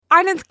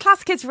Ireland's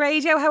Classic Hits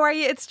Radio. How are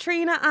you? It's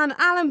Trina, and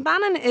Alan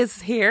Bannon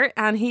is here,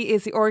 and he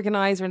is the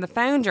organiser and the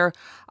founder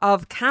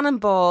of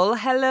Cannonball.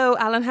 Hello,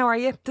 Alan. How are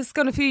you? This has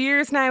gone a few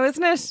years now,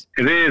 isn't it?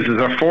 It is. It's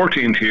our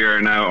 14th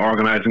year now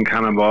organising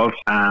Cannonballs,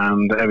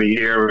 and every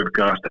year we've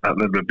got that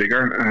little bit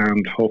bigger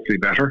and hopefully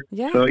better.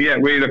 Yeah. So yeah,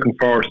 really looking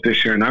forward to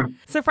this year now.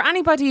 So for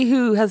anybody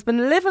who has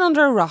been living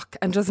under a rock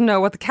and doesn't know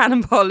what the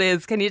Cannonball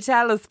is, can you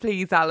tell us,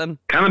 please, Alan?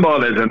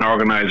 Cannonball is an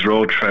organised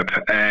road trip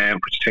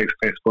which takes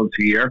place once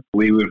a year.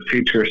 We will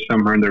feature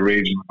somewhere in the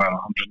region of about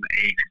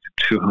 180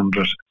 to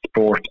 200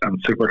 sport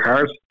and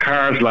supercars.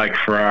 Cars like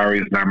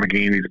Ferraris,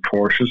 Lamborghinis,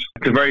 Porsches.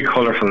 It's a very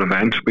colourful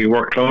event. We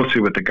work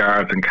closely with the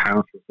guards and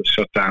councils to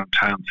shut down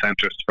town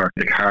centres for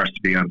the cars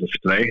to be on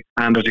display.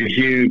 And there's a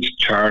huge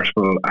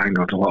charitable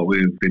angle to what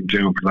we've been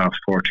doing for the last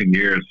 14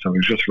 years. So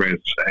we've just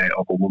raised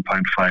over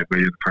 1.5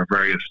 million for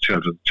various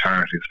children's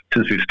charities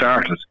since we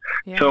started.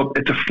 Yeah. So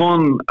it's a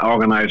fun,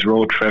 organised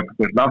road trip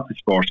with lots of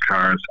sports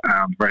cars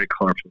and very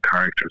colourful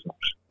characters on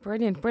it.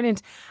 Brilliant,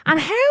 brilliant. And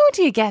how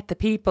do you get the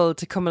people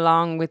to come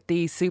along with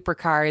these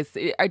supercars?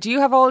 Do you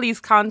have all these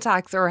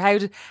contacts, or how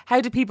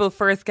do people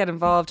first get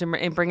involved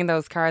in bringing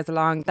those cars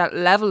along, that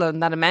level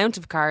and that amount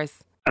of cars?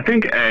 I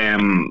think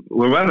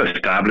we're well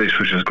established,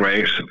 which is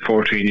great.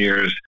 14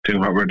 years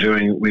doing what we're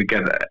doing, we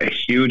get a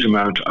huge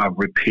amount of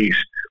repeat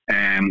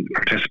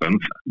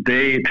participants.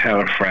 They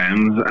tell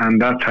friends,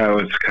 and that's how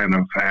it's kind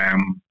of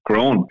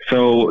grown.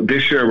 So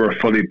this year we're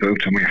fully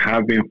booked, and we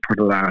have been for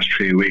the last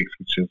 3 weeks,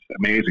 which is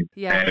amazing.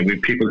 Yeah. We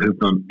have people who've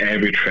done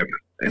every trip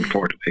in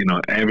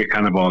every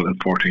Cannonball in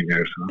 14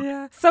 years.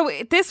 Yeah. So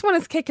this one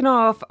is kicking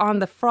off on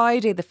the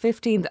Friday, the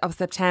 15th of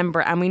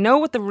September, and we know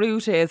what the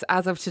route is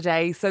as of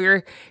today. So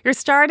you're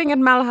starting at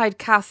Malahide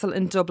Castle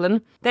in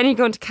Dublin, then you're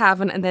going to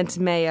Cavan and then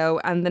to Mayo,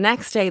 and the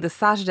next day, the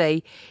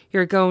Saturday,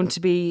 you're going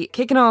to be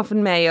kicking off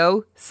in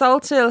Mayo,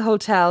 Salthill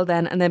Hotel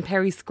then, and then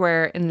Perry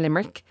Square in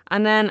Limerick.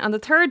 And then on the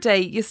third day,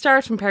 you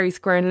start from Perry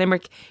Square in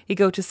Limerick, you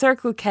go to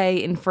Circle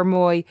K in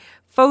Fermoy,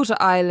 Fota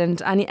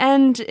Island, and you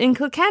end in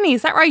Kilkenny.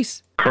 Is that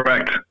right?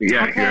 Correct.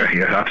 Yeah, okay.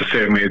 You have to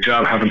save me a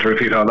job having to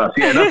repeat all that.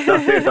 Yeah,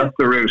 that's it. That's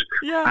the route.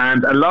 Yeah.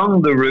 And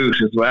along the route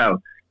as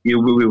well, we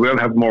will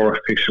have more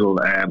official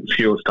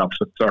fuel stops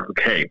at Circle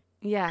K.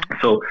 Yeah.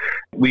 So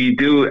we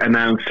do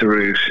announce the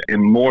route in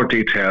more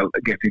detail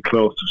getting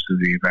closer to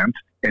the event.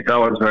 It's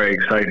always very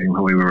exciting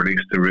when we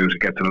release the route.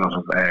 It gets a lot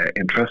of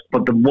interest.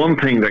 But the one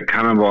thing that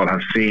Cannonball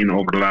has seen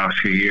over the last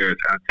few years,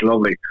 and it's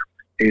lovely,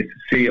 is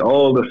to see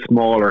all the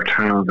smaller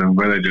towns and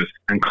villages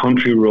and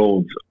country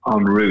roads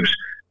en route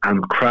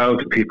and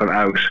crowd people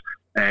out.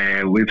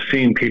 We've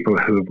seen people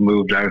who've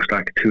moved out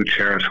like 2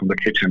 chairs from the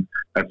kitchen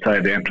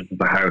outside the entrance of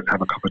the house,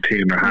 have a cup of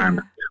tea in their hand,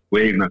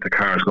 waving at the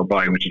cars go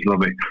by, which is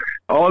lovely.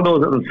 All those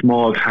little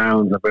small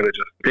towns and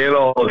villages, they'll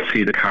all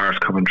see the cars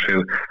coming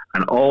through,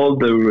 and all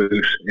the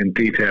route in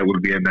detail will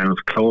be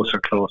announced closer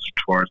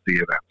towards the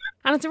event.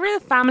 And it's a real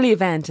family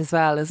event as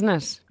well, isn't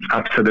it?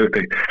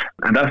 Absolutely.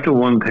 And that's the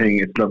one thing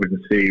it's lovely to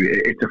see.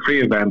 It's a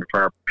free event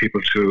for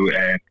people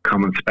to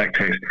come and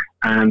spectate.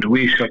 And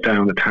we shut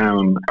down the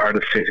town or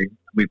the city.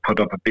 We put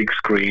up a big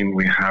screen.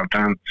 We have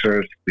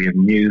dancers. We have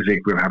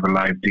music. We'll have a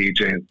live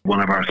DJ.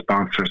 One of our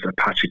sponsors,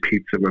 Apache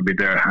Pizza, will be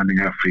there handing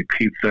out free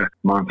pizza.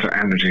 Monster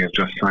Energy has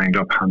just signed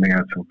up, handing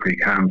out some free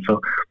cans. So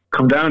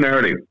come down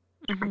early.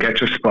 Mm-hmm. Get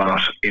your spot,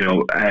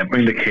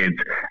 bring the kids,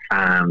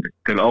 and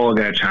they'll all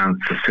get a chance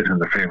to sit in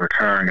their favourite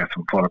car and get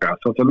some photographs.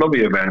 So it's a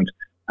lovely event,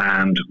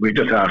 and we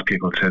just ask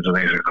people to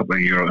donate a couple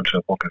of euro into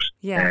a bucket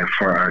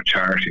for our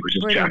charity, which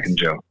is brilliant. Jack and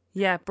Joe.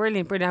 Yeah,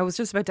 brilliant. I was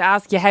just about to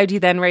ask you, how do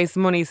you then raise the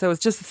money? So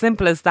it's just as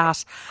simple as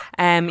that.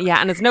 And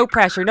it's no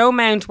pressure, no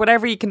amount,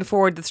 whatever you can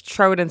afford, just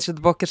throw it into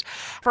the bucket.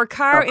 For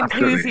car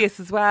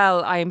enthusiasts as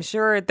well, I'm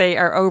sure they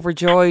are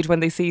overjoyed when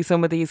they see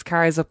some of these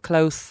cars up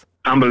close.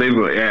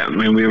 Unbelievable, yeah. I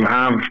mean, we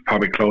have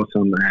probably close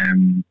on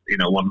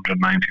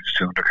 190 to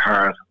 200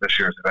 cars at this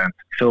year's event.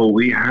 So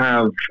we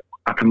have,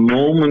 at the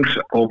moment,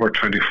 over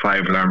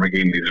 25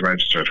 Lamborghinis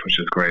registered, which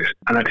is great.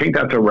 And I think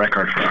that's a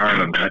record for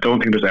Ireland. I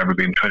don't think there's ever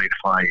been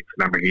 25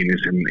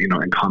 Lamborghinis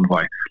in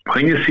convoy.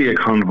 When you see a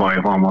convoy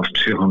of almost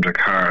 200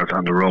 cars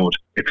on the road,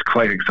 it's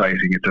quite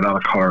exciting. It's a lot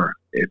of colour.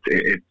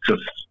 It's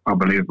just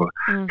unbelievable.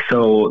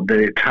 So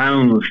the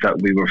towns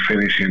that we were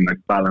finishing, like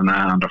Ballina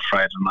on the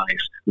Friday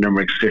night,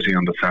 Limerick City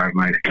on the Saturday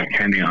night,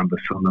 Kilkenny on the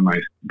Sunday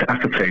night,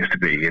 that's the place to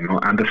be,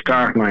 and the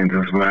start lines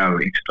as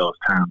well, each of those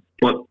towns.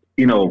 But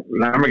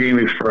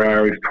Lamborghinis,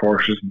 Ferraris,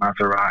 Porsches,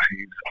 Maseratis,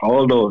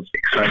 all those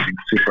exciting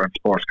super and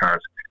sports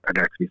cars are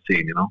there to be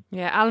seen,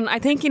 Yeah, Alan, I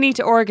think you need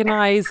to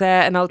organise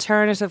an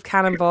alternative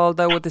Cannonball,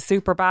 though, with the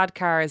super bad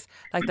cars,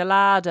 like the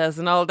Ladas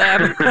and all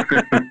them.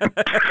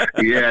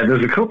 Yeah,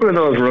 there's a couple of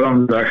those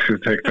runs actually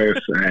take place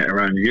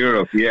around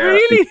Europe. Yeah,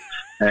 really?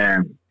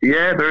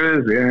 Yeah, there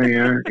is.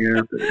 Yeah.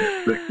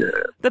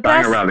 The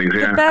banger rallies,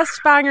 the best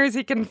bangers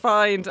you can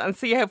find, and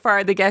see how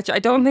far they get you. I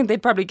don't think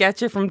they'd probably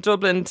get you from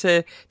Dublin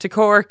to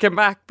Cork and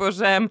back. But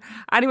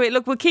anyway,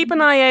 look, we'll keep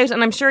an eye out,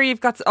 and I'm sure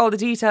you've got all the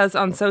details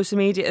on social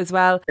media as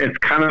well. It's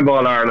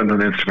Cannonball Ireland on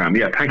Instagram.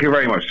 Yeah, thank you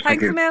very much.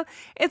 Thanks, Emil.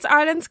 It's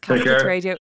Ireland's Classic Hits Radio.